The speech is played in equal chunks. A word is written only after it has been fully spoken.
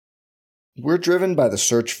We're driven by the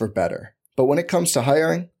search for better. But when it comes to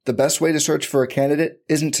hiring, the best way to search for a candidate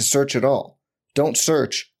isn't to search at all. Don't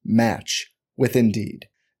search, match with Indeed.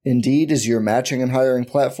 Indeed is your matching and hiring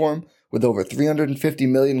platform with over 350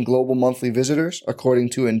 million global monthly visitors,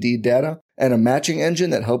 according to Indeed data, and a matching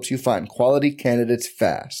engine that helps you find quality candidates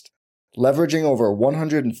fast. Leveraging over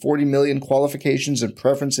 140 million qualifications and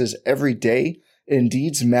preferences every day,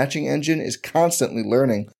 Indeed's matching engine is constantly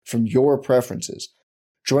learning from your preferences.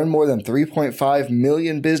 Join more than 3.5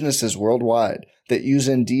 million businesses worldwide that use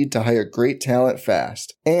Indeed to hire great talent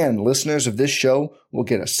fast. And listeners of this show will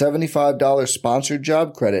get a $75 sponsored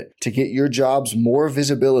job credit to get your jobs more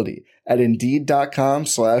visibility at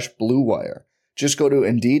Indeed.com/Blue Wire. Just go to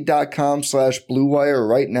Indeed.com/Blue Wire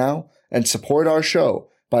right now and support our show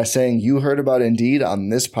by saying you heard about Indeed on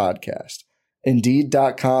this podcast.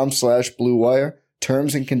 Indeed.com/Blue Wire.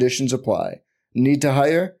 Terms and conditions apply. Need to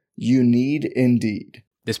hire? You need Indeed.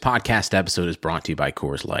 This podcast episode is brought to you by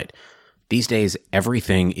Coors Light. These days,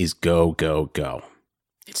 everything is go, go, go.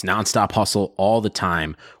 It's nonstop hustle all the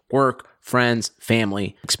time. Work, friends,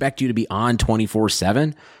 family expect you to be on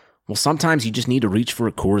 24/7. Well, sometimes you just need to reach for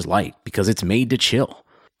a Coors Light because it's made to chill.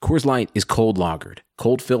 Coors Light is cold lagered,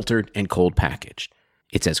 cold filtered, and cold packaged.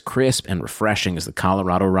 It's as crisp and refreshing as the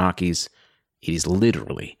Colorado Rockies. It is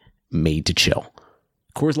literally made to chill.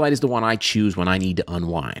 Coors Light is the one I choose when I need to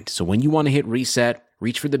unwind. So when you want to hit reset,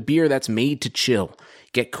 reach for the beer that's made to chill.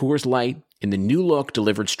 Get Coors Light in the new look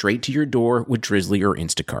delivered straight to your door with Drizzly or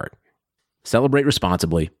Instacart. Celebrate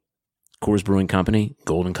responsibly. Coors Brewing Company,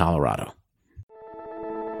 Golden, Colorado.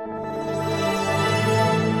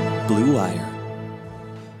 Blue Wire.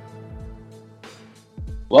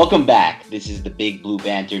 Welcome back. This is the Big Blue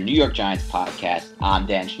Banter New York Giants podcast. I'm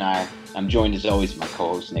Dan Schneier. I'm joined as always by my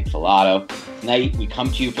co-host Nick Filato. Tonight we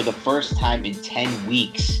come to you for the first time in 10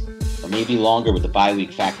 weeks, or maybe longer with the bye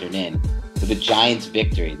week factored in, with the Giants'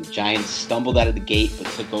 victory. The Giants stumbled out of the gate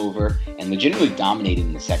but took over and legitimately dominated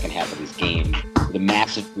in the second half of this game with a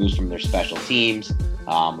massive boost from their special teams,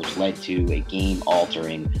 which led to a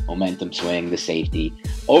game-altering momentum swing, the safety.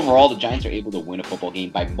 Overall, the Giants are able to win a football game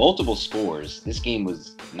by multiple scores. This game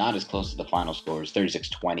was not as close to the final score as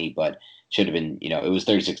 36-20, but should have been, it was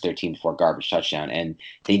 36-13 before garbage touchdown. And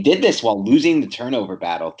they did this while losing the turnover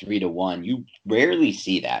battle 3-1. You rarely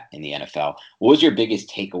see that in the NFL. What was your biggest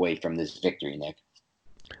takeaway from this victory, Nick?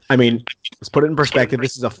 I mean, let's put it in perspective.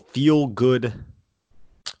 This is a feel-good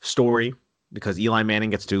story because Eli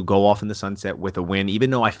Manning gets to go off in the sunset with a win,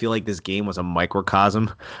 even though I feel like this game was a microcosm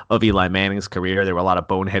of Eli Manning's career. There were a lot of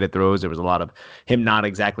boneheaded throws. There was a lot of him not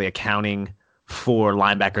exactly accounting for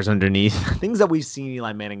linebackers underneath, things that we've seen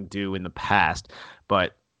Eli Manning do in the past.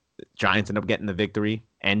 But Giants end up getting the victory,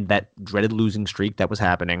 and that dreaded losing streak that was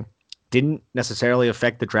happening didn't necessarily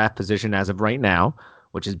affect the draft position as of right now,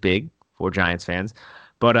 which is big for Giants fans.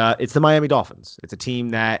 But it's the Miami Dolphins. It's a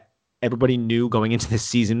team that everybody knew going into this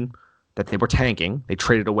season that they were tanking. They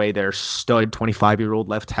traded away their stud 25-year-old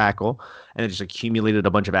left tackle, and they just accumulated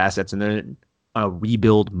a bunch of assets, and they're in a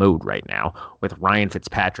rebuild mode right now with Ryan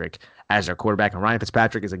Fitzpatrick as their quarterback. And Ryan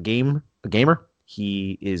Fitzpatrick is a gamer.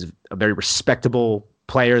 He is a very respectable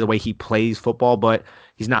player the way he plays football, but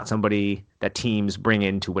he's not somebody that teams bring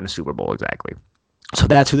in to win a Super Bowl exactly. So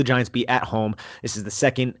that's who the Giants beat at home. This is the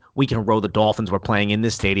second week in a row the Dolphins were playing in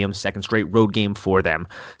this stadium, second straight road game for them.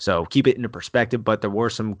 So keep it into perspective, but there were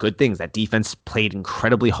some good things. That defense played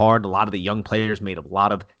incredibly hard. A lot of the young players made a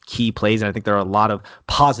lot of key plays, and I think there are a lot of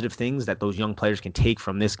positive things that those young players can take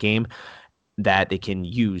from this game that they can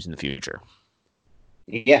use in the future.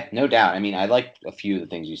 Yeah, no doubt. I mean, I like a few of the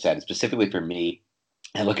things you said. Specifically for me,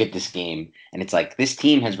 I look at this game, and it's like this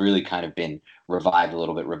team has really kind of been revived a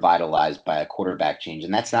little bit, revitalized by a quarterback change.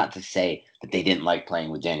 And that's not to say that they didn't like playing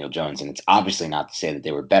with Daniel Jones. And it's obviously not to say that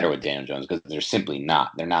they were better with Daniel Jones, because they're simply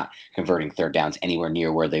not. They're not converting third downs anywhere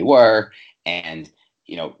near where they were. And,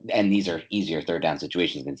 and these are easier third down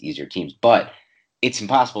situations against easier teams. But it's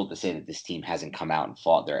impossible to say that this team hasn't come out and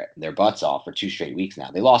fought their butts off for 2 straight weeks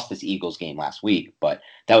now. They lost this Eagles game last week, but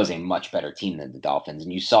that was a much better team than the Dolphins.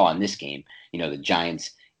 And you saw in this game, the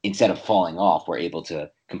Giants, instead of falling off, were able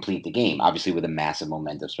to complete the game, obviously with a massive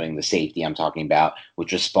momentum swing. The safety I'm talking about,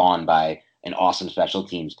 which was spawned by an awesome special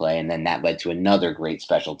teams play, and then that led to another great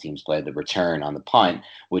special teams play, the return on the punt,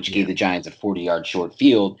 which gave the Giants a 40-yard short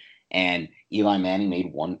field, and Eli Manning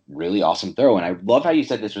made one really awesome throw. And I love how you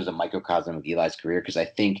said this was a microcosm of Eli's career, because I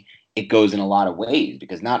think it goes in a lot of ways,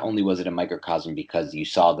 because not only was it a microcosm because you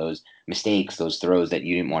saw those mistakes, those throws that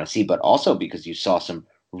you didn't want to see, but also because you saw some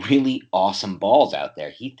really awesome balls out there.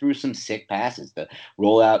 He threw some sick passes. The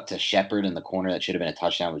rollout to Shepard in the corner that should have been a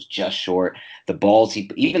touchdown was just short. The balls,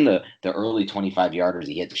 even the early 25-yarders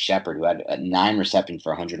he hit to Shepard, who had 9 receptions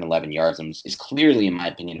for 111 yards, and is clearly, in my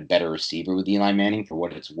opinion, a better receiver with Eli Manning for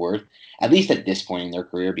what it's worth, at least at this point in their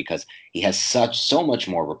career, because he has so much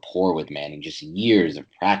more rapport with Manning, just years of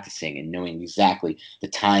practicing and knowing exactly the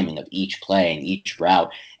timing of each play and each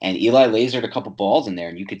route. And Eli lasered a couple balls in there,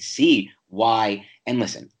 and you could see why. And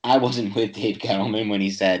listen, I wasn't with Dave Gettleman when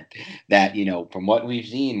he said that, from what we've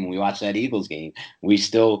seen when we watched that Eagles game, we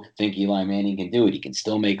still think Eli Manning can do it. He can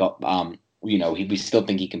still make up, we still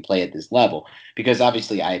think he can play at this level, because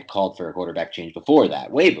obviously I had called for a quarterback change before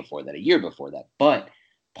that, way before that, a year before that. But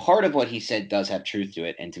part of what he said does have truth to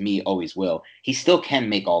it, and to me always will. He still can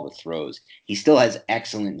make all the throws. He still has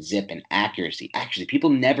excellent zip and accuracy. Actually,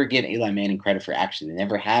 people never give Eli Manning credit for accuracy. They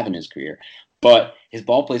never have in his career. But his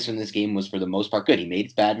ball placement in this game was, for the most part, good. He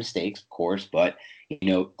made bad mistakes, of course, but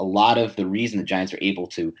a lot of the reason the Giants were able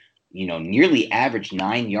to, nearly average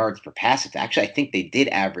 9 yards per pass. Actually, I think they did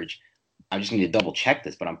average. I just need to double check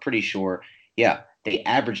this, but I'm pretty sure. Yeah, they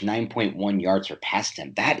averaged 9.1 yards per pass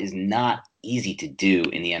attempt. That is not easy to do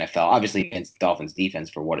in the NFL. Obviously against Dolphins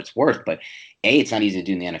defense, for what it's worth, but A, it's not easy to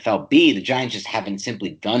do in the NFL. B, the Giants just haven't simply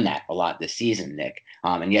done that a lot this season, Nick.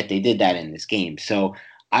 And yet they did that in this game. So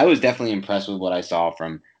I was definitely impressed with what I saw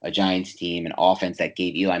from a Giants team, an offense that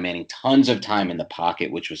gave Eli Manning tons of time in the pocket,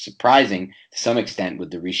 which was surprising to some extent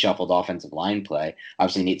with the reshuffled offensive line play.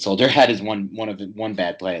 Obviously, Nate Solder had his one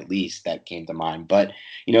bad play at least that came to mind, but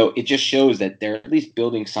it just shows that they're at least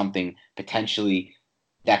building something potentially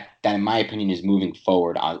that in my opinion is moving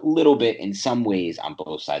forward a little bit in some ways on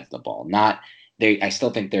both sides of the ball. I still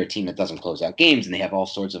think they're a team that doesn't close out games, and they have all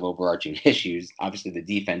sorts of overarching issues. Obviously, the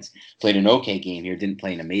defense played an okay game here, didn't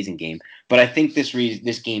play an amazing game. But I think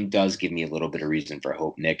this game does give me a little bit of reason for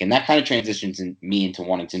hope, Nick. And that kind of transitions me into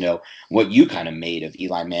wanting to know what you kind of made of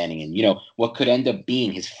Eli Manning and, what could end up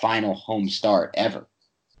being his final home start ever.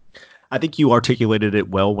 I think you articulated it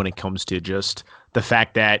well when it comes to just the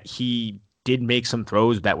fact that he did make some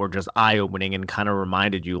throws that were just eye-opening and kind of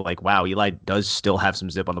reminded you, like, wow, Eli does still have some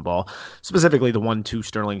zip on the ball. Specifically, the 1-2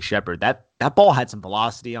 Sterling Shepard. That ball had some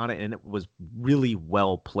velocity on it, and it was really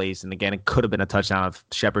well placed. And again, it could have been a touchdown if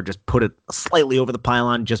Shepard just put it slightly over the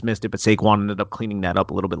pylon, just missed it, but Saquon ended up cleaning that up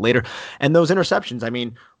a little bit later. And those interceptions, I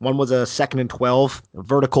mean, one was a 2nd and 12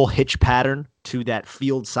 vertical hitch pattern to that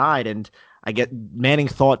field side, and I get Manning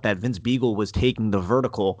thought that Vince Beagle was taking the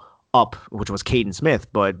vertical up, which was Caden Smith,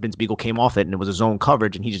 but Vince Beagle came off it and it was a zone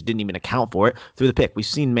coverage and he just didn't even account for it through the pick. We've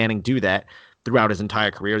seen Manning do that throughout his entire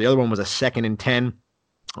career. The other one was a 2nd and 10.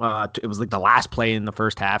 It was like the last play in the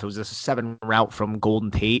first half. It was a 7 route from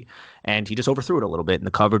Golden Tate and he just overthrew it a little bit and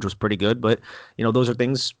the coverage was pretty good. But, those are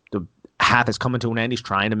things. The half is coming to an end. He's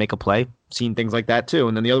trying to make a play. Seen things like that too.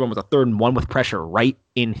 And then the other one was a 3rd and 1 with pressure right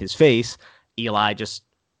in his face. Eli just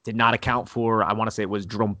did not account for, I want to say it was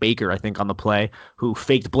Jerome Baker, I think, on the play, who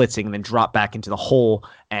faked blitzing and then dropped back into the hole,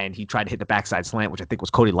 and he tried to hit the backside slant, which I think was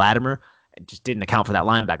Cody Latimer, and just didn't account for that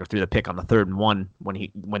linebacker through the pick on the 3rd and 1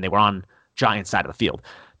 when they were on Giants side of the field.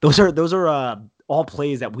 Those are all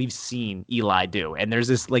plays that we've seen Eli do, and there's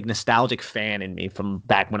this like nostalgic fan in me from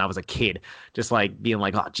back when I was a kid, just like being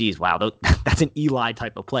like, oh, geez, wow, that's an Eli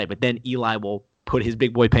type of play. But then Eli will put his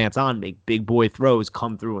big boy pants on, make big boy throws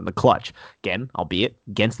come through in the clutch. Again, albeit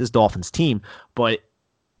against this Dolphins team, but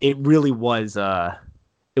it really was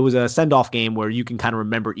it was a send-off game where you can kind of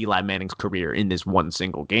remember Eli Manning's career in this one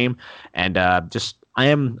single game. And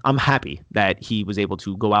I'm happy that he was able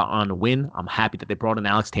to go out on a win. I'm happy that they brought in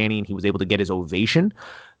Alex Tanney and he was able to get his ovation.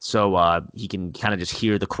 So he can kind of just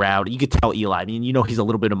hear the crowd. You could tell Eli. I mean, he's a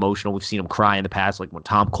little bit emotional. We've seen him cry in the past, like when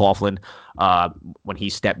Tom Coughlin, when he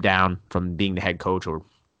stepped down from being the head coach, or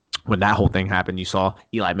when that whole thing happened, you saw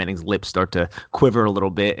Eli Manning's lips start to quiver a little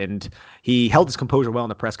bit, and he held his composure well in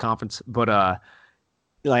the press conference. But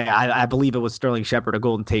I believe it was Sterling Shepard or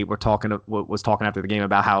Golden Tate was talking after the game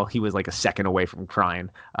about how he was like a second away from crying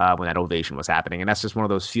when that ovation was happening, and that's just one of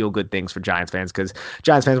those feel good things for Giants fans, because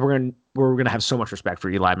Giants fans we're gonna have so much respect for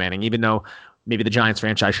Eli Manning, even though maybe the Giants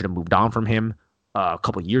franchise should have moved on from him a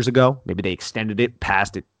couple of years ago. Maybe they extended it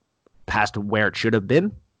past where it should have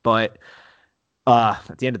been, but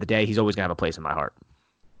at the end of the day, he's always gonna have a place in my heart.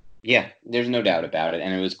 Yeah, there's no doubt about it.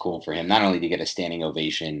 And it was cool for him not only to get a standing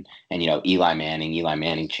ovation and, Eli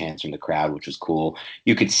Manning chants from the crowd, which was cool.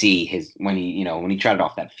 You could see when he trotted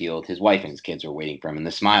off that field, his wife and his kids were waiting for him, and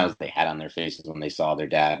the smiles they had on their faces when they saw their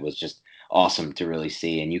dad was just awesome to really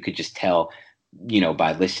see. And you could just tell,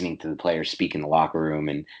 by listening to the players speak in the locker room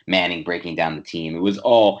and Manning breaking down the team, it was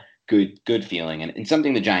all good feeling and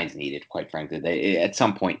something the Giants needed, quite frankly. At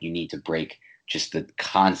some point, you need to break just the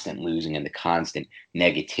constant losing and the constant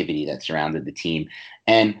negativity that surrounded the team.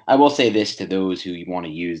 And I will say this to those who want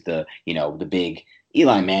to use the big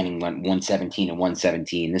Eli Manning went 117 and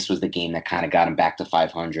 117. This was the game that kind of got him back to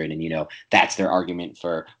 500. And, that's their argument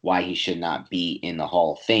for why he should not be in the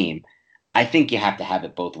Hall of Fame. I think you have to have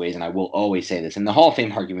it both ways. And I will always say this. And the Hall of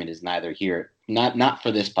Fame argument is neither here, not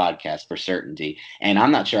for this podcast for certainty. And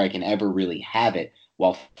I'm not sure I can ever really have it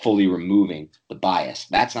while fully removing the bias.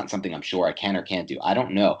 That's not something I'm sure I can or can't do. I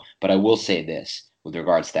don't know. But I will say this with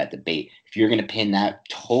regards to that debate. If you're going to pin that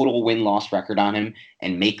total win-loss record on him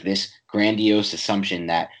and make this grandiose assumption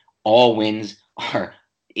that all wins are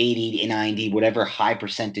 80 to 90, whatever high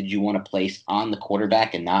percentage you want to place on the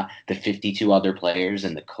quarterback and not the 52 other players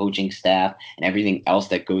and the coaching staff and everything else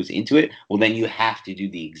that goes into it, well, then you have to do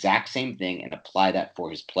the exact same thing and apply that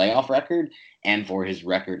for his playoff record and for his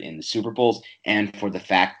record in the Super Bowls and for the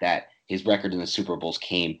fact that his record in the Super Bowls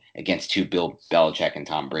came against two Bill Belichick and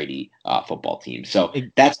Tom Brady football teams. So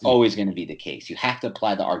that's always going to be the case. You have to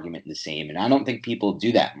apply the argument the same. And I don't think people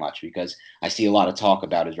do that much because I see a lot of talk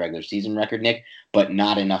about his regular season record, Nick, but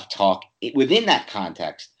not enough talk within that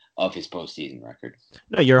context of his postseason record.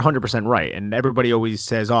 No, you're 100% right. And everybody always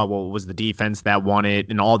says, oh, well, it was the defense that won it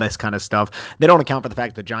and all this kind of stuff. They don't account for the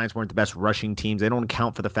fact that the Giants weren't the best rushing teams. They don't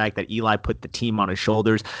account for the fact that Eli put the team on his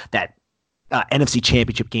shoulders, that NFC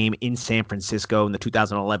Championship game in San Francisco in the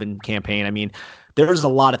 2011 campaign. I mean, there's a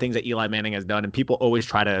lot of things that Eli Manning has done, and people always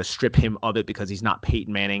try to strip him of it because he's not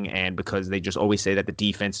Peyton Manning and because they just always say that the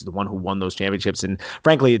defense is the one who won those championships. And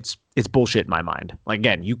frankly, it's bullshit in my mind. Like,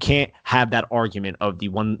 again, you can't have that argument of the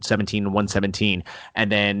 117 and 117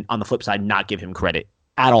 and then on the flip side not give him credit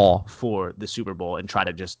at all for the Super Bowl and try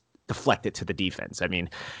to just deflect it to the defense. I mean,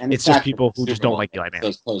 and it's just people who just don't like Eli Manning.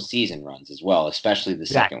 Those postseason runs as well, especially the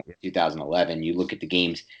second one, 2011. You look at the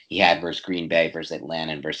games he had versus Green Bay, versus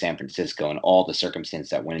Atlanta, and versus San Francisco, and all the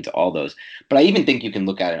circumstances that went into all those. But I even think you can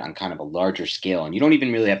look at it on kind of a larger scale, and you don't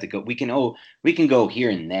even really have to go. We can go here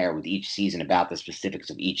and there with each season about the specifics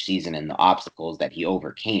of each season and the obstacles that he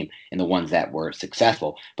overcame and the ones that were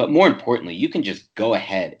successful. But more importantly, you can just go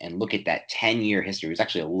ahead and look at that 10-year history. It was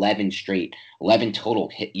actually 11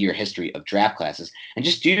 total year history of draft classes, and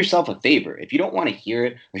just do yourself a favor. If you don't want to hear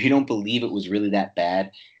it or you don't believe it was really that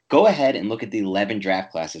bad, go ahead and look at the 11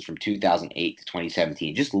 draft classes from 2008 to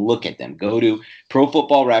 2017. Just look at them. Go to Pro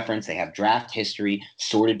Football Reference. They have draft history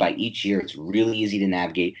sorted by each year. It's really easy to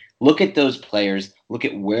navigate. Look at those players, look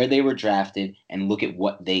at where they were drafted, and look at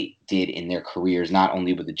what they did in their careers, not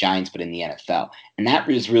only with the Giants, but in the NFL. And that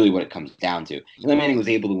is really what it comes down to. Eli Manning was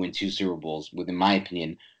able to win 2 Super Bowls with, in my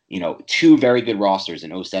opinion, 2 very good rosters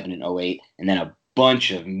in 07 and 08, and then a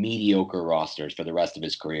bunch of mediocre rosters for the rest of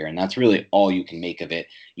his career. And that's really all you can make of it.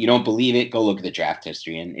 You don't believe it, go look at the draft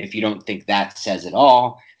history. And if you don't think that says it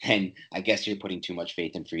all, then I guess you're putting too much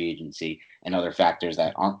faith in free agency and other factors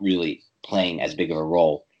that aren't really playing as big of a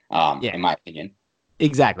role, in my opinion.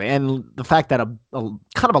 Exactly. And the fact that a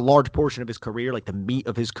kind of a large portion of his career, like the meat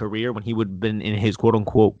of his career when he would have been in his quote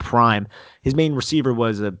unquote prime, his main receiver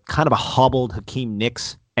was a kind of a hobbled Hakeem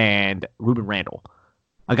Nicks and Ruben Randall,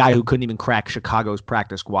 a guy who couldn't even crack Chicago's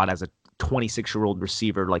practice squad as a 26-year-old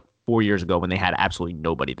receiver like 4 years ago when they had absolutely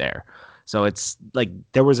nobody there. So it's like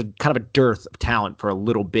there was a kind of a dearth of talent for a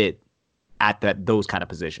little bit at those kind of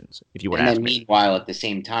positions, if you were to ask me. Meanwhile, at the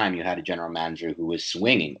same time, you had a general manager who was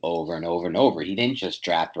swinging over and over and over. He didn't just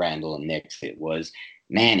draft Randall and Nicks. It was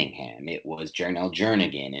Manningham. It was Jernell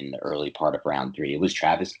Jernigan in the early part of round 3. It was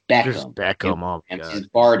Travis Beckham.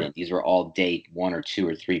 And Barden. These were all day 1 or 2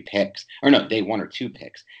 or 3 picks. Or no, day 1 or 2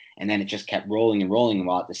 picks. And then it just kept rolling and rolling,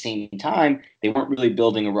 while at the same time, they weren't really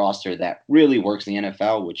building a roster that really works in the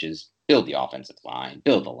NFL, which is build the offensive line,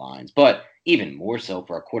 build the lines. But even more so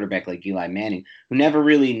for a quarterback like Eli Manning, who never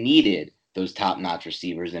really needed those top-notch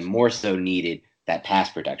receivers and more so needed that pass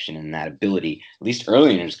protection and that ability, at least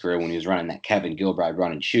early in his career when he was running that Kevin Gilbride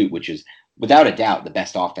run and shoot, which is without a doubt the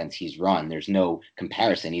best offense he's run. There's no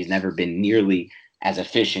comparison. He's never been nearly as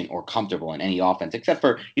efficient or comfortable in any offense, except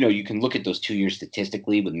for, you can look at those 2 years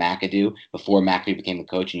statistically with McAdoo before McAdoo became the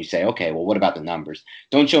coach, and you say, okay, well, what about the numbers?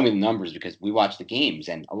 Don't show me the numbers because we watch the games,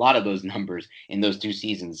 and a lot of those numbers in those 2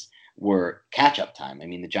 seasons were catch-up time. I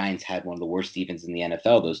mean, the Giants had one of the worst defenses in the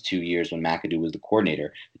NFL those 2 years when McAdoo was the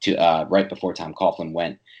coordinator, right before Tom Coughlin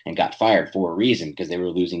went and got fired for a reason, because they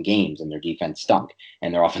were losing games and their defense stunk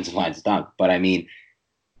and their offensive line stunk. But I mean,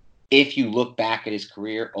 if you look back at his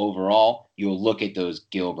career overall, you'll look at those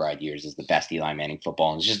Gilbride years as the best Eli Manning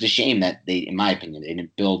football. And it's just a shame that they, in my opinion, they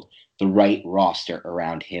didn't build the right roster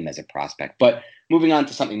around him as a prospect. But moving on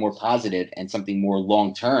to something more positive and something more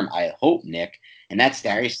long-term, I hope, Nick, and that's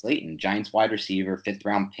Darius Slayton, Giants wide receiver,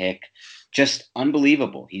 5th-round pick. Just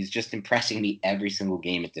unbelievable. He's just impressing me every single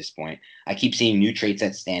game at this point. I keep seeing new traits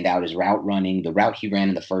that stand out. His route running, the route he ran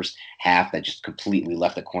in the first half that just completely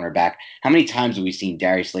left the cornerback. How many times have we seen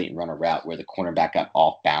Darius Slayton run a route where the cornerback got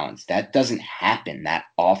off balance? That doesn't happen that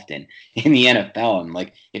often in the NFL. And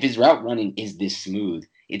like, if his route running is this smooth,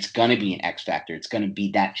 it's going to be an X factor. It's going to be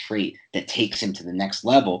that trait that takes him to the next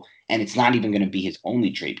level. And it's not even going to be his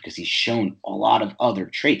only trait because he's shown a lot of other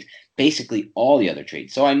traits, basically all the other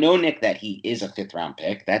traits. So I know, Nick, that he is a 5th-round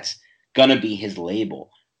pick. That's going to be his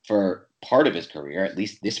label for part of his career, at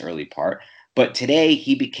least this early part. But today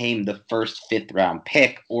he became the first 5th-round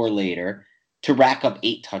pick or later to rack up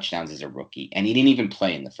 8 touchdowns as a rookie. And he didn't even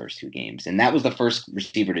play in the first 2 games. And that was the first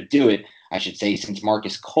receiver to do it, I should say, since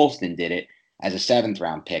Marcus Colston did it as a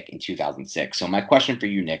 7th-round pick in 2006. So my question for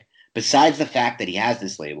you, Nick, besides the fact that he has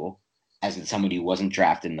this label, as in somebody who wasn't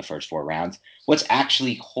drafted in the first 4 rounds, what's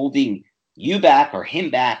actually holding you back or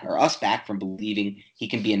him back or us back from believing he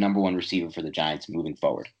can be a number 1 receiver for the Giants moving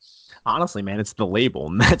forward? Honestly, man, it's the label.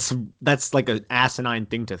 And that's like an asinine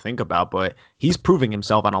thing to think about, but he's proving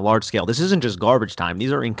himself on a large scale. This isn't just garbage time.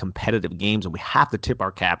 These are in competitive games, and we have to tip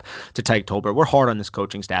our cap to Tyke Tolbert. We're hard on this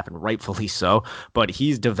coaching staff, and rightfully so, but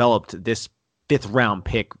he's developed this 5th-round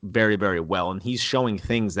pick very, very well, and he's showing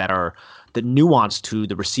things that are the nuance to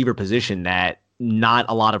the receiver position that not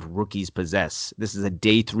a lot of rookies possess. This is a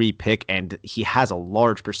day 3 pick, and he has a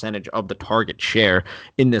large percentage of the target share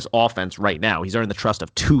in this offense right now. He's earned the trust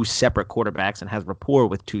of 2 separate quarterbacks and has rapport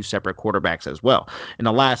with 2 separate quarterbacks as well. In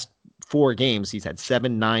the last 4 games, he's had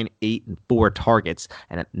 7, 9, 8, and 4 targets,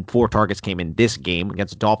 and 4 targets came in this game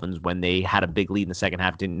against the Dolphins when they had a big lead in the second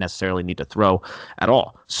half, didn't necessarily need to throw at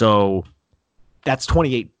all. So that's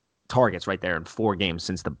 28 targets right there in 4 games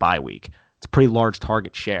since the bye week. It's a pretty large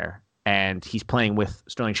target share. And he's playing with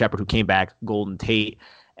Sterling Shepard, who came back, Golden Tate,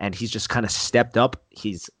 and he's just kind of stepped up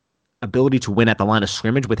his ability to win at the line of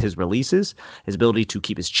scrimmage with his releases, his ability to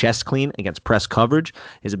keep his chest clean against press coverage,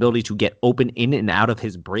 his ability to get open in and out of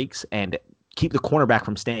his breaks and keep the cornerback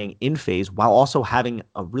from staying in phase, while also having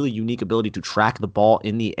a really unique ability to track the ball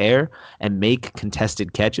in the air and make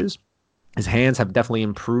contested catches. His hands have definitely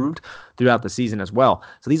improved throughout the season as well.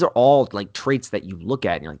 So these are all like traits that you look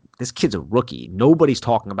at and you're like, this kid's a rookie. Nobody's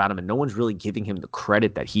talking about him and no one's really giving him the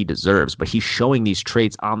credit that he deserves. But he's showing these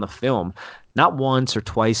traits on the film, not once or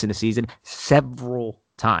twice in a season, several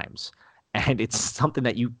times. And it's something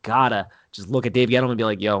that you gotta just look at Dave Gettleman and be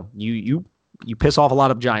like, yo, you piss off a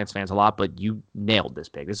lot of Giants fans a lot, but you nailed this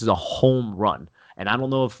pick. This is a home run. And I don't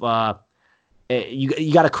know if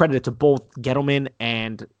you got to credit it to both Gettleman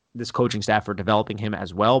and this coaching staff for developing him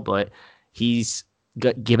as well, but he's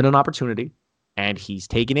given an opportunity and he's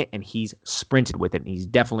taken it and he's sprinted with it. And he's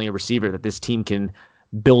definitely a receiver that this team can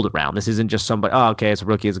build around. This isn't just somebody, oh, okay, it's a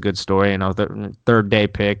rookie, it's a good story, third day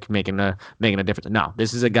pick making a difference. No,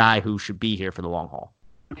 this is a guy who should be here for the long haul.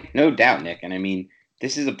 No doubt, Nick. And I mean,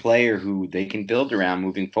 this is a player who they can build around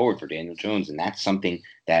moving forward for Daniel Jones, and that's something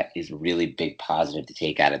that is a really big positive to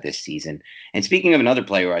take out of this season. And speaking of another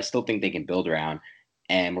player who I still think they can build around,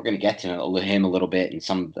 and we're going to get to him a little bit and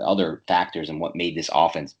some of the other factors and what made this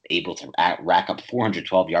offense able to rack up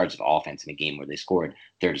 412 yards of offense in a game where they scored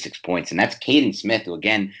 36 points. And that's Caden Smith, who,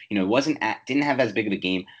 again, didn't have as big of a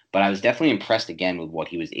game, but I was definitely impressed again with what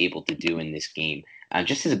he was able to do in this game.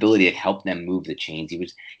 Just his ability to help them move the chains. He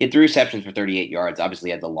had 3 receptions for 38 yards. Obviously,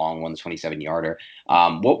 he had the long one, the 27-yarder.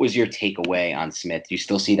 What was your takeaway on Smith? Do you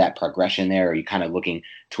still see that progression there? Or are you kind of looking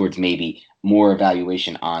towards maybe more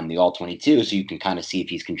evaluation on the All-22 so you can kind of see if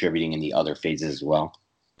he's contributing in the other phases as well?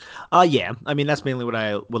 Yeah. I mean, that's mainly what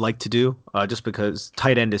I would like to do, just because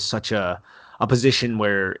tight end is such a position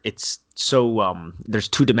where it's so there's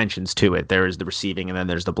 2 dimensions to it. There is the receiving and then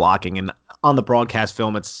there's the blocking. And on the broadcast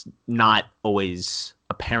film, it's not always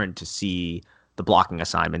apparent to see the blocking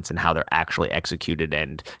assignments and how they're actually executed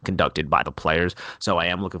and conducted by the players. So I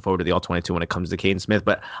am looking forward to the All-22 when it comes to Caden Smith.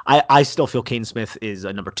 But I still feel Caden Smith is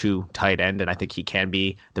a number 2 tight end, and I think he can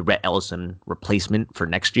be the Rhett Ellison replacement for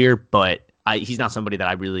next year. But he's not somebody that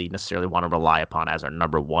I really necessarily want to rely upon as our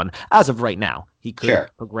number 1 as of right now. He could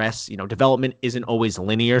progress. Development isn't always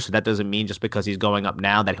linear, so that doesn't mean just because he's going up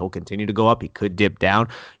now that he'll continue to go up. He could dip down.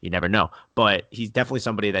 You never know. But he's definitely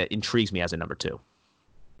somebody that intrigues me as a number 2.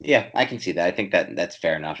 Yeah, I can see that. I think that's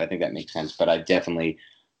fair enough. I think that makes sense. But I definitely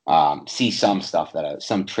see some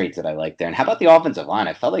traits that I like there. And how about the offensive line?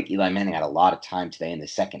 I felt like Eli Manning had a lot of time today in the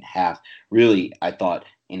second half. Really, I thought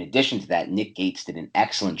in addition to that, Nick Gates did an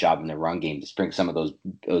excellent job in the run game to spring some of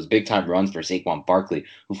those big time runs for Saquon Barkley,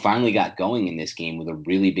 who finally got going in this game with a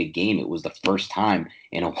really big game. It was the first time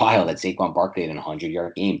in a while that Saquon Barkley had a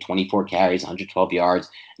 100-yard game, 24 carries, 112 yards,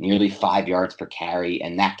 nearly 5 yards per carry,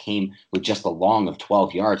 and that came with just a long of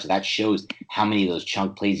 12 yards. So that shows how many of those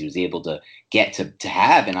chunk plays he was able to get to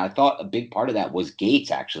have. And I thought a big part of that was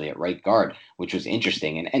Gates actually at right guard, which was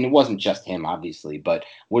interesting. And it wasn't just him, obviously, but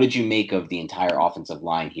what did you make of the entire offensive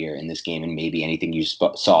line here in this game and maybe anything you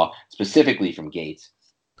saw specifically from Gates?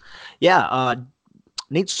 Yeah,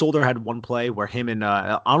 Nate Solder had one play where him and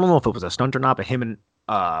I don't know if it was a stunt or not, but him and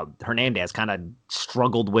Hernandez kind of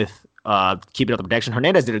struggled with keeping up the protection.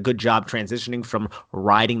 Hernandez did a good job transitioning from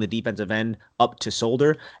riding the defensive end up to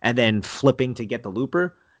Solder and then flipping to get the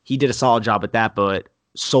looper. He did a solid job at that, but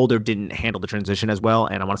Solder didn't handle the transition as well,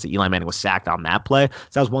 and I want to say Eli Manning was sacked on that play.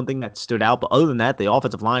 So that was one thing that stood out. But other than that, the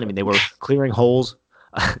offensive line, I mean, they were clearing holes.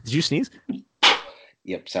 Did you sneeze?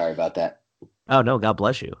 Yep, sorry about that. Oh, no, God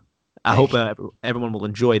bless you. I hope everyone will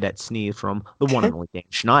enjoy that sneeze from the one and only Dan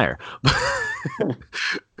Schneier.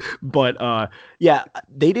 But yeah,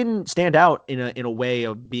 they didn't stand out in a way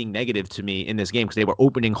of being negative to me in this game because they were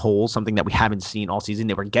opening holes, something that we haven't seen all season.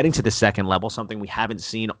 They were getting to the second level, something we haven't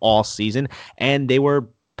seen all season, and they were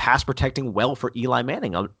pass protecting well for Eli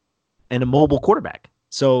Manning and a mobile quarterback.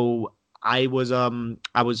 So I was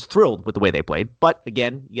thrilled with the way they played, but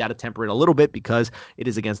again, you got to temper it a little bit because it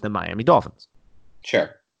is against the Miami Dolphins.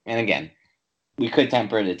 Sure. And again, we could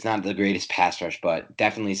temper it. It's not the greatest pass rush, but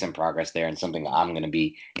definitely some progress there and something I'm going to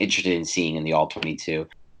be interested in seeing in the All-22.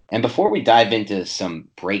 And before we dive into some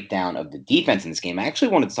breakdown of the defense in this game, I actually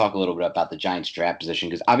wanted to talk a little bit about the Giants' draft position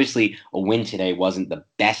because obviously a win today wasn't the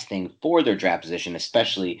best thing for their draft position,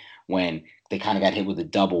 especially when they kind of got hit with a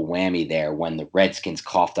double whammy there when the Redskins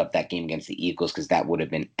coughed up that game against the Eagles, because that would have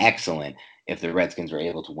been excellent if the Redskins were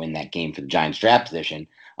able to win that game for the Giants' draft position.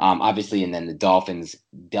 Obviously, and then the Dolphins'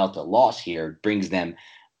 Delta loss here brings them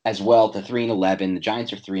as well to 3-11. The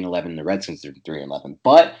Giants are 3-11. The Redskins are 3-11.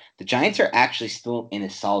 But the Giants are actually still in a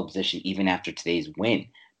solid position even after today's win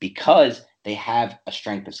because they have a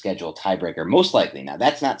strength of schedule tiebreaker, most likely. Now,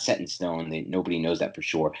 that's not set in stone. Nobody knows that for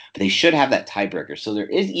sure. But they should have that tiebreaker. So there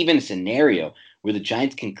is even a scenario where the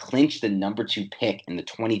Giants can clinch the number 2 pick in the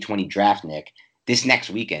 2020 draft, Nick, this next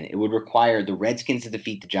weekend. It would require the Redskins to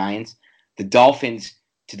defeat the Giants, the Dolphins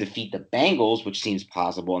to defeat the Bengals, which seems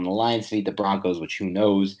possible, and the Lions to defeat the Broncos, which who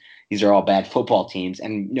knows? These are all bad football teams.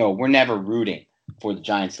 And no, we're never rooting for the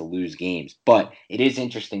Giants to lose games. But it is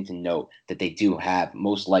interesting to note that they do have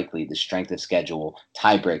most likely the strength of schedule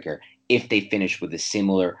tiebreaker if they finish with a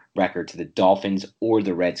similar record to the Dolphins or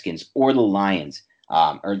the Redskins or the Lions.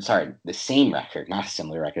 The same record, not a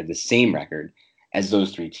similar record, the same record as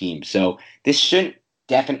those 3 teams. So this shouldn't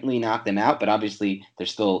definitely knock them out, but obviously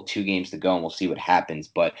there's still 2 games to go and we'll see what happens.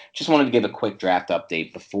 But just wanted to give a quick draft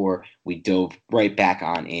update before we dove right back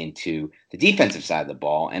on into the defensive side of the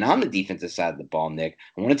ball. And on the defensive side of the ball, Nick,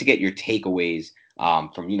 I wanted to get your takeaways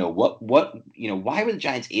from, why were the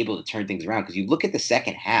Giants able to turn things around? Because you look at the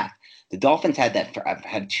second half, the Dolphins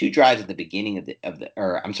had 2 drives at the beginning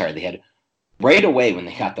they had right away when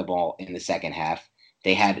they got the ball in the second half.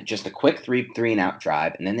 They had just a quick three and out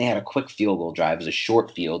drive, and then they had a quick field goal drive. It was a short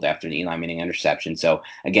field after the Eli Manning interception. So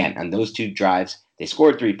again, on those 2 drives, they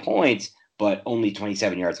scored 3 points, but only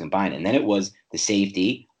 27 yards combined. And then it was the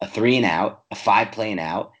safety, a 3 and out, a 5-play and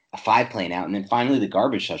out, a 5-play and out, and then finally the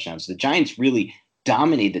garbage touchdown. So the Giants really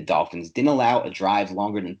dominated the Dolphins, didn't allow a drive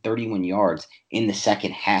longer than 31 yards in the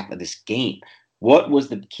second half of this game. What was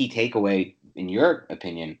the key takeaway, in your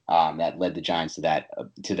opinion, that led the Giants to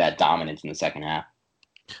that dominance in the second half?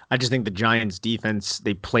 I just think the Giants defense,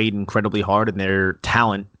 they played incredibly hard and their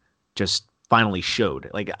talent just finally showed.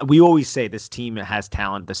 Like we always say, this team has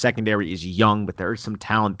talent. The secondary is young, but there is some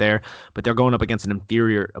talent there, but they're going up against an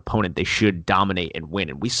inferior opponent. They should dominate and win.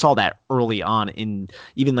 And we saw that early on in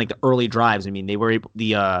even like the early drives. I mean,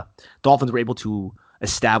 the Dolphins were able to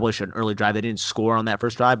establish an early drive. They didn't score on that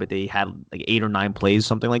first drive, but they had like 8 or 9 plays,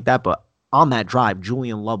 something like that. But on that drive,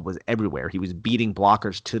 Julian Love was everywhere. He was beating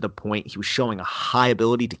blockers to the point. He was showing a high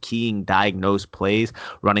ability to keying diagnose plays,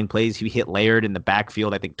 running plays. He hit Laird in the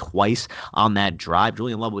backfield, I think, twice on that drive.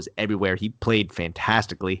 Julian Love was everywhere. He played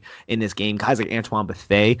fantastically in this game. Guys like Antoine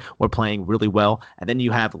Bethea were playing really well. And then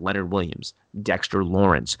you have Leonard Williams, Dexter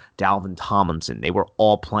Lawrence, Dalvin Tomlinson. They were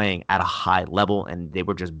all playing at a high level, and they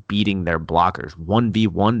were just beating their blockers.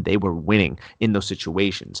 1v1, they were winning in those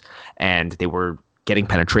situations. And they were getting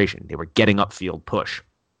penetration. They were getting upfield push.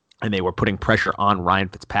 and they were putting pressure on Ryan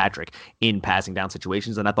Fitzpatrick in passing down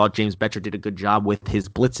situations. And I thought James Bettcher did a good job with his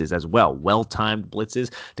blitzes as well. Well-timed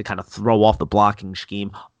blitzes to kind of throw off the blocking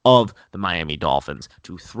scheme of the Miami Dolphins,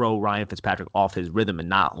 to throw Ryan Fitzpatrick off his rhythm and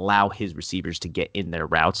not allow his receivers to get in their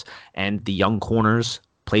routes. And the young corners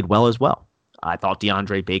played well as well. I thought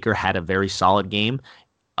DeAndre Baker had a very solid game.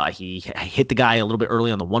 He hit the guy a little bit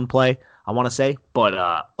early on the one play, I want to say, but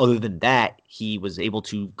other than that, he was able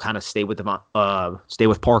to kind of stay with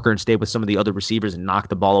Parker and stay with some of the other receivers and knock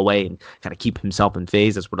the ball away and kind of keep himself in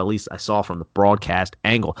phase. That's what at least I saw from the broadcast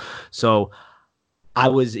angle. So I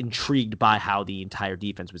was intrigued by how the entire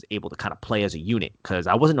defense was able to kind of play as a unit, because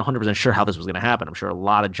I wasn't 100% sure how this was going to happen. I'm sure a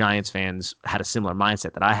lot of Giants fans had a similar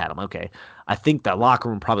mindset that I had. I'm okay. I think the locker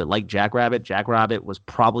room probably liked Jackrabbit. Jackrabbit was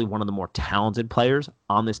probably one of the more talented players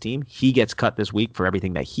on this team. He gets cut this week for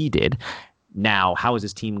everything that he did. Now, how is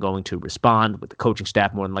this team going to respond with the coaching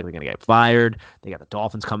staff more than likely going to get fired? They got the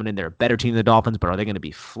Dolphins coming in. They're a better team than the Dolphins, but are they going to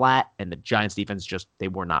be flat? And the Giants defense they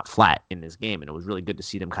were not flat in this game. And it was really good to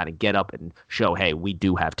see them kind of get up and show, hey, we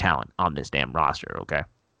do have talent on this damn roster, okay?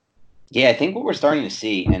 Yeah, I think what we're starting to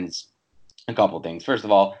see, and it's a couple of things. First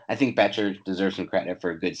of all, I think Bettcher deserves some credit for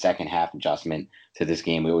a good second half adjustment to this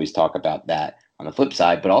game. We always talk about that on the flip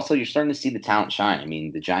side, but also you're starting to see the talent shine. I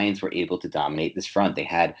mean, the Giants were able to dominate this front. They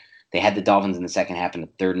had the Dolphins in the second half in the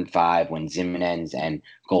 3rd and 5 when Zimenez and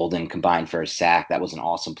Golden combined for a sack. That was an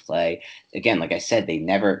awesome play. Again, like I said, they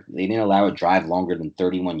didn't allow a drive longer than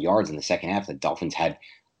 31 yards in the second half. The Dolphins had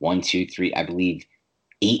 1, 2, 3, I believe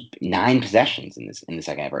 9 possessions in the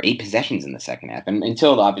second half, or 8 possessions in the second half, and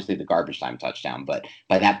until obviously the garbage time touchdown. But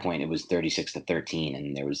by that point, it was 36-13,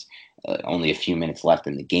 and there was only a few minutes left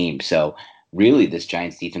in the game. So really, this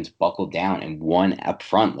Giants defense buckled down and won up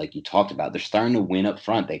front, like you talked about. They're starting to win up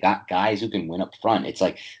front. They got guys who can win up front. It's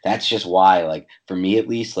like, that's just why, like, for me at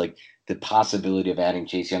least, like, the possibility of adding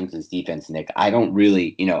Chase Young to this defense, Nick, I don't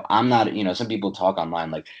really, I'm not, some people talk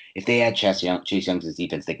online, like, if they add Chase Young to this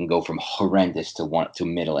defense, they can go from horrendous to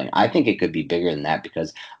middling. I think it could be bigger than that,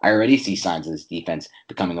 because I already see signs of this defense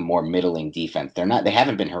becoming a more middling defense. They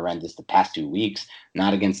haven't been horrendous the past 2 weeks,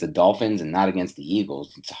 not against the Dolphins and not against the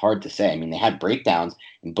Eagles. It's hard to say. I mean, they had breakdowns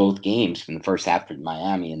in both games, from the first half with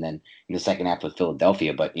Miami and then in the second half with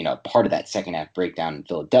Philadelphia. But, part of that second half breakdown in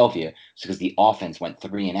Philadelphia was because the offense went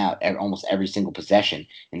 3 and out almost every single possession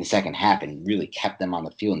in the second half and really kept them on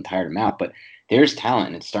the field and tired them out. But there's talent,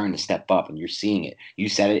 and it's starting to step up, and you're seeing it. You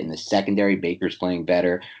said it in the secondary. Baker's playing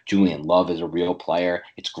better. Julian Love is a real player.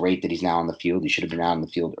 It's great that he's now on the field. He should have been out on the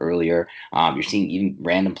field earlier. You're seeing even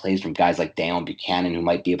random plays from guys like Dalen Buchanan, who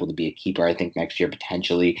might be able to be a keeper, I think, next year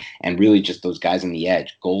potentially, and really just those guys on the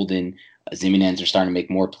edge. Golden, Zimenez are starting to make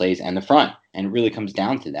more plays, and the front. And it really comes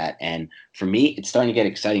down to that. And for me, it's starting to get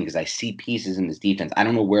exciting because I see pieces in this defense. I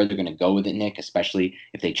don't know where they're going to go with it, Nick, especially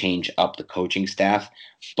if they change up the coaching staff.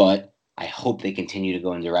 But I hope they continue to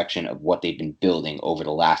go in the direction of what they've been building over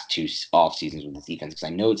the last 2 off seasons with this defense. Because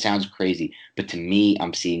I know it sounds crazy, but to me,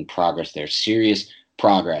 I'm seeing progress there, serious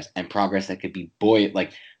progress, and progress that could be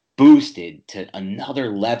boosted to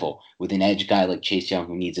another level with an edge guy like Chase Young,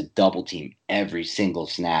 who needs a double team every single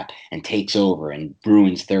snap and takes over and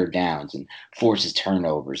ruins third downs and forces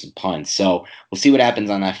turnovers and punts. So we'll see what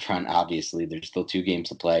happens on that front. Obviously, there's still 2 games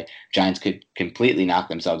to play. Giants could completely knock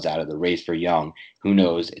themselves out of the race for Young. Who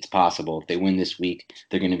knows? It's possible. If they win this week,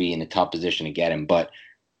 they're going to be in a tough position to get him. But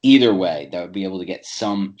either way, they would be able to get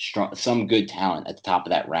some good talent at the top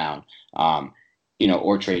of that round.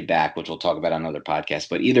 Or trade back, which we'll talk about on another podcast.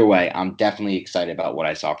 But either way, I'm definitely excited about what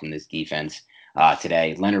I saw from this defense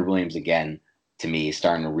today. Leonard Williams, again, to me, is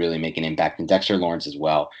starting to really make an impact, and Dexter Lawrence as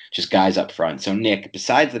well. Just guys up front. So, Nick,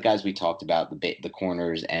 besides the guys we talked about, the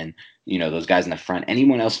corners and, those guys in the front,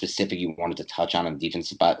 anyone else specific you wanted to touch on the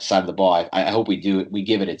defensive side of the ball? I hope we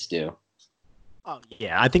give it its due. Oh,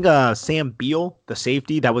 yeah, I think Sam Beal, the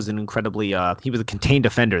safety, that was an incredibly he was a contained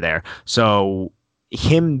defender there. So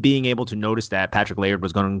him being able to notice that Patrick Laird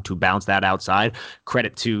was going to bounce that outside,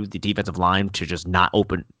 credit to the defensive line to just not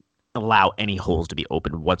allow any holes to be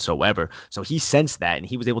open whatsoever. So he sensed that, and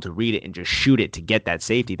he was able to read it and just shoot it to get that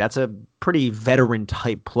safety. That's a pretty veteran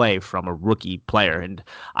type play from a rookie player. And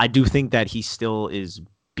I do think that he still is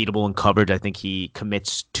beatable in coverage. I think he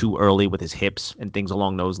commits too early with his hips and things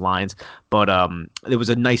along those lines. But it was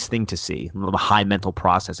a nice thing to see, a little high mental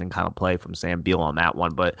processing kind of play from Sam Beal on that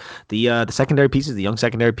one. But the secondary pieces, the young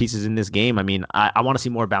secondary pieces in this game, I mean, I want to see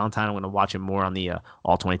more Valentine. I'm going to watch him more on the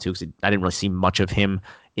All 22 because I didn't really see much of him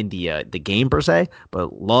in the game per se.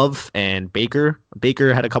 But Love and Baker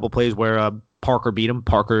had a couple plays where Parker beat him.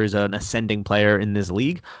 Parker is an ascending player in this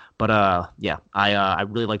league. But I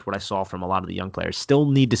really liked what I saw from a lot of the young players. Still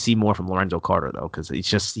need to see more from Lorenzo Carter though, because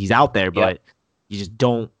he's out there, but you just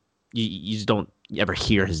don't ever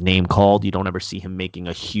hear his name called. You don't ever see him making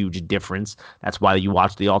a huge difference. That's why you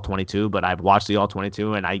watch the All-22. But I've watched the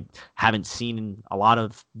All-22 and I haven't seen a lot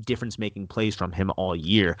of difference-making plays from him all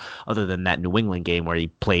year, other than that New England game where he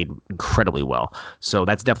played incredibly well. So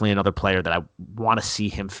that's definitely another player that I want to see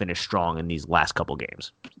him finish strong in these last couple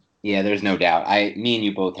games. Yeah, there's no doubt. Me and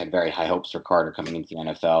you both had very high hopes for Carter coming into the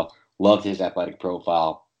NFL. Loved his athletic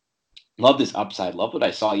profile. Loved his upside. Loved what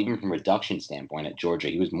I saw, even from a reduction standpoint at Georgia.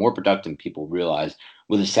 He was more productive than people realize,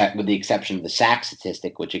 with the exception of the sack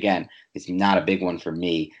statistic, which again is not a big one for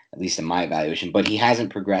me, at least in my evaluation. But he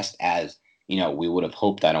hasn't progressed as we would have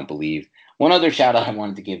hoped. I don't believe. One other shout out I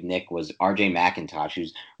wanted to give Nick was R.J. McIntosh,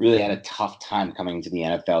 who's really had a tough time coming into the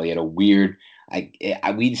NFL. He had a weird.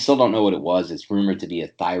 We still don't know what it was. It's rumored to be a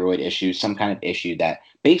thyroid issue, some kind of issue that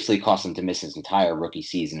basically caused him to miss his entire rookie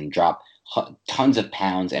season and drop tons of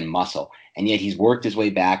pounds and muscle. And yet he's worked his way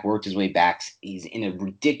back. He's in a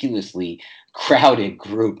ridiculously crowded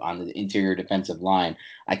group on the interior defensive line.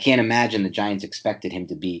 I can't imagine the Giants expected him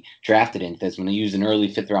to be drafted into this when they used an early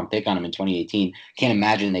 5th-round pick on him in 2018. Can't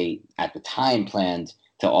imagine they, at the time, planned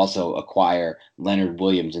to also acquire Leonard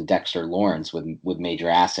Williams and Dexter Lawrence with major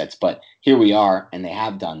assets. But here we are, and they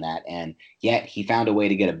have done that. And yet he found a way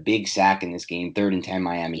to get a big sack in this game. 3rd and 10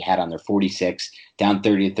 Miami had on their 46, down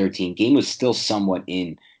 30-13. Game was still somewhat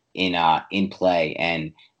in play.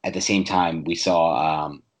 And at the same time, we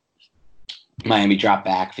saw Miami drop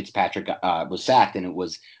back. Fitzpatrick was sacked, and it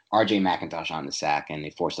was R.J. McIntosh on the sack, and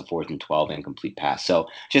they forced a 4th and 12 incomplete pass. So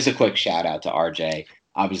just a quick shout out to R.J.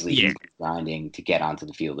 Obviously, he's grinding to get onto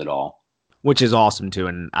the field at all. Which is awesome, too,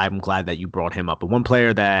 and I'm glad that you brought him up. But one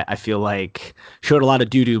player that I feel like showed a lot of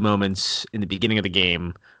doo-doo moments in the beginning of the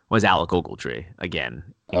game was Alec Ogletree, again,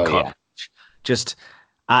 in coverage.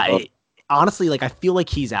 Honestly, I feel like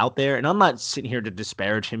he's out there, and I'm not sitting here to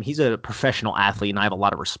disparage him. He's a professional athlete, and I have a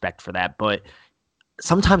lot of respect for that. But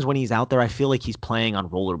sometimes when he's out there, I feel like he's playing on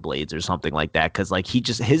rollerblades or something like that, because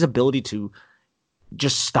his ability to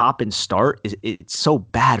just stop and start it's so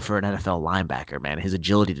bad for an NFL linebacker, man. His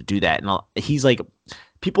agility to do that, and he's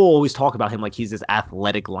people always talk about him like he's this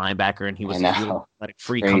athletic linebacker, and he was a really athletic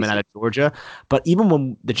freak coming out of Georgia. But even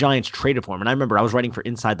when the Giants traded for him, and I remember I was writing for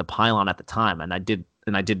Inside the Pylon at the time, and I did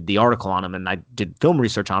the article on him, and I did film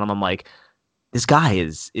research on him. I'm like, this guy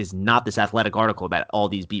is not this athletic article that all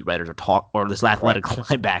these beat writers are or this athletic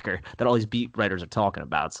linebacker that all these beat writers are talking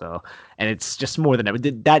about. So, and it's just more than ever.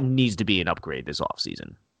 That needs to be an upgrade this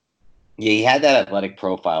offseason. Yeah, he had that athletic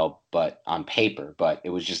profile, but on paper, but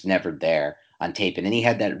it was just never there on tape. And then he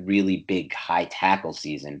had that really big high tackle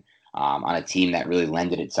season on a team that really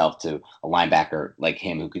lended itself to a linebacker like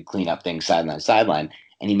him who could clean up things sideline to sideline.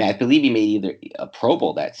 And I believe he made either a Pro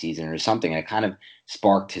Bowl that season or something. And it kind of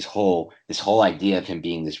sparked this whole idea of him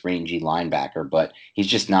being this rangy linebacker. But he's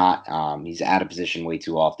just not. He's out of position way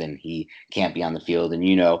too often. He can't be on the field.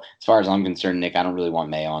 And as far as I'm concerned, Nick, I don't really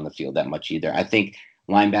want Mayo on the field that much either. I think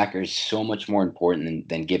linebacker is so much more important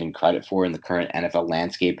than given credit for in the current NFL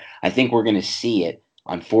landscape. I think we're going to see it,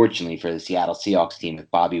 unfortunately, for the Seattle Seahawks team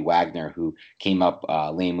with Bobby Wagner, who came up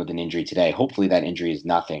lame with an injury today. Hopefully that injury is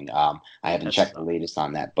nothing. I haven't checked the latest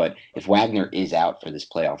on that. But if Wagner is out for this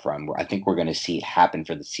playoff run, I think we're going to see it happen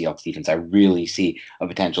for the Seahawks defense. I really see a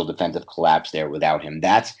potential defensive collapse there without him.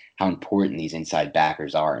 That's how important these inside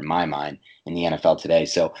backers are, in my mind, in the NFL today.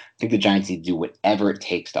 So I think the Giants need to do whatever it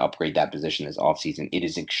takes to upgrade that position this offseason. It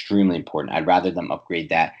is extremely important. I'd rather them upgrade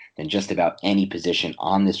that than just about any position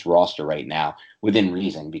on this roster right now, within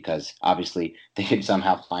reason, because obviously they could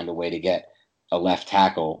somehow find a way to get a left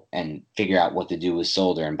tackle and figure out what to do with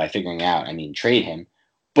Solder. And by figuring out, I mean trade him.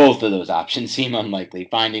 Both of those options seem unlikely.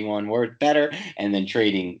 Finding one worth better and then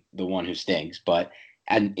trading the one who stinks. But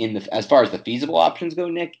as far as the feasible options go,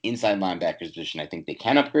 Nick, inside linebackers position, I think they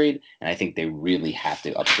can upgrade, and I think they really have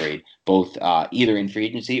to upgrade both either in free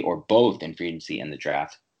agency or both in free agency and the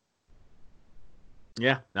draft.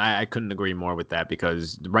 Yeah, I couldn't agree more with that,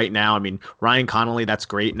 because right now, I mean, Ryan Connolly, that's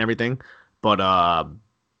great and everything, but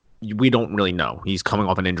we don't really know. He's coming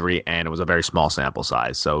off an injury, and it was a very small sample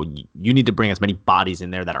size. So you need to bring as many bodies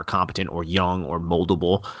in there that are competent or young or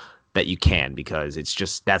moldable that you can, because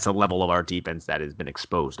that's a level of our defense that has been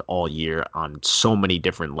exposed all year on so many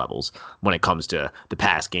different levels when it comes to the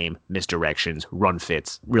pass game, misdirections, run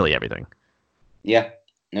fits, really everything. Yeah,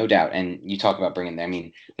 no doubt. And you talk about bringing them. I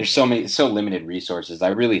mean, there's so limited resources. I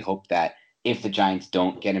really hope that if the Giants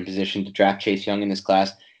don't get in position to draft Chase Young in this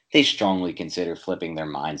class, they strongly consider flipping their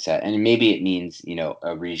mindset. And maybe it means,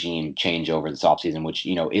 a regime change over this offseason, which,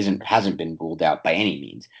 hasn't been ruled out by any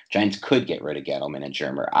means. Giants could get rid of Gettleman and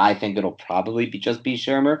Shurmur. I think it'll probably just be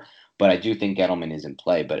Shurmur, but I do think Gettleman is in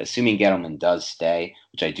play. But assuming Gettleman does stay,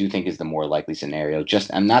 which I do think is the more likely scenario,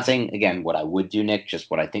 I'm not saying, again, what I would do, Nick,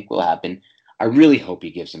 just what I think will happen. I really hope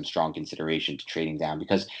he gives some strong consideration to trading down,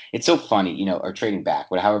 because it's so funny, or trading back,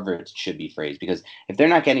 however it should be phrased. Because if they're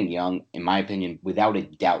not getting young, in my opinion, without a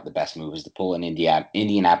doubt, the best move is to pull an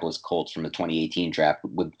Indianapolis Colts from the 2018 draft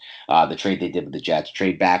with the trade they did with the Jets,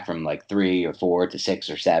 trade back from like 3 or 4 to 6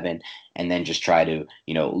 or 7, and then just try to,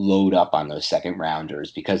 load up on those second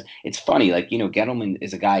rounders. Because it's funny, Gettleman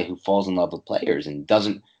is a guy who falls in love with players and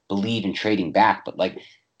doesn't believe in trading back, but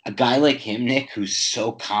a guy like him, Nick, who's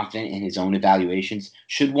so confident in his own evaluations,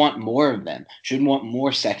 should want more of them, should want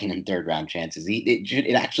more second and third round chances.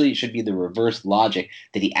 It actually should be the reverse logic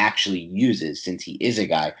that he actually uses, since he is a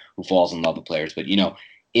guy who falls in love with players. But,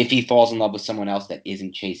 if he falls in love with someone else that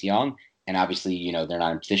isn't Chase Young, and obviously, they're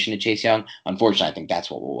not in position to Chase Young, unfortunately, I think that's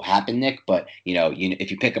what will happen, Nick. But, if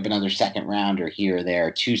you pick up another second rounder here or there,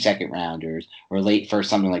 2 second rounders, or late first,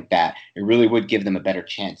 something like that, it really would give them a better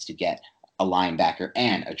chance to get a linebacker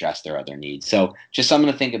and address their other needs. So just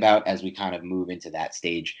something to think about as we kind of move into that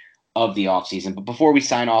stage of the offseason. But before we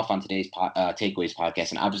sign off on today's Takeaways podcast,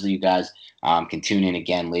 and obviously you guys can tune in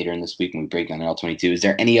again later in this week when we break down the L22, is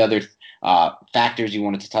there any other factors you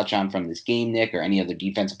wanted to touch on from this game, Nick, or any other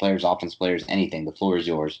defensive players, offensive players, anything? The floor is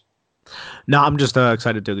yours. No, I'm just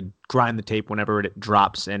excited to grind the tape whenever it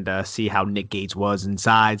drops and see how Nick Gates was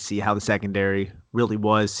inside, see how the secondary really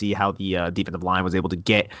was, see how the defensive line was able to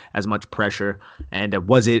get as much pressure. And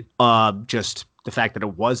was it just the fact that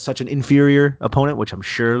it was such an inferior opponent, which I'm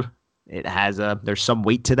sure it has there's some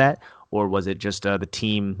weight to that, or was it just the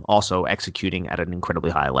team also executing at an incredibly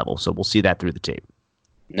high level? So we'll see that through the tape.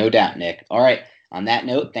 No doubt, Nick. All right. On that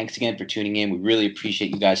note, thanks again for tuning in. We really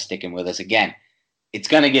appreciate you guys sticking with us. Again, it's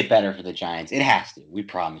going to get better for the Giants. It has to. We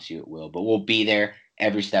promise you it will. But we'll be there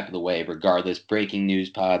every step of the way, regardless. Breaking news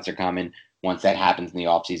pods are coming once that happens in the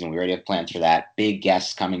offseason. We already have plans for that. Big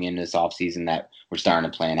guests coming in this offseason that we're starting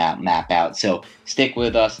to plan out, map out. So stick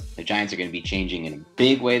with us. The Giants are going to be changing in a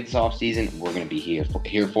big way this offseason. We're going to be here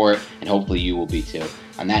for it, and hopefully you will be too.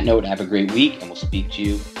 On that note, have a great week, and we'll speak to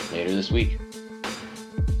you later this week.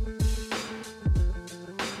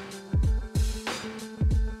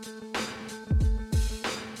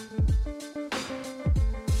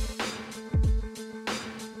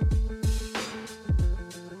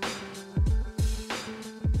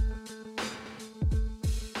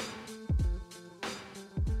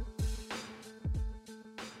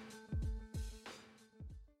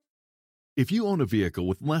 If you own a vehicle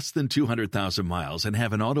with less than 200,000 miles and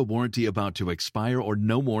have an auto warranty about to expire or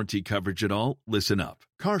no warranty coverage at all, listen up.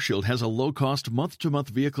 CarShield has a low-cost month-to-month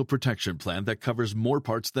vehicle protection plan that covers more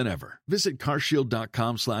parts than ever. Visit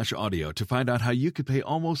carshield.com/audio to find out how you could pay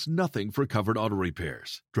almost nothing for covered auto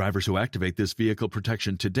repairs. Drivers who activate this vehicle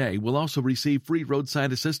protection today will also receive free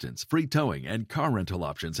roadside assistance, free towing, and car rental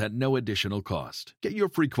options at no additional cost. Get your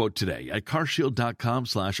free quote today at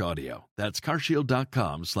carshield.com/audio. That's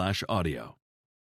carshield.com/audio.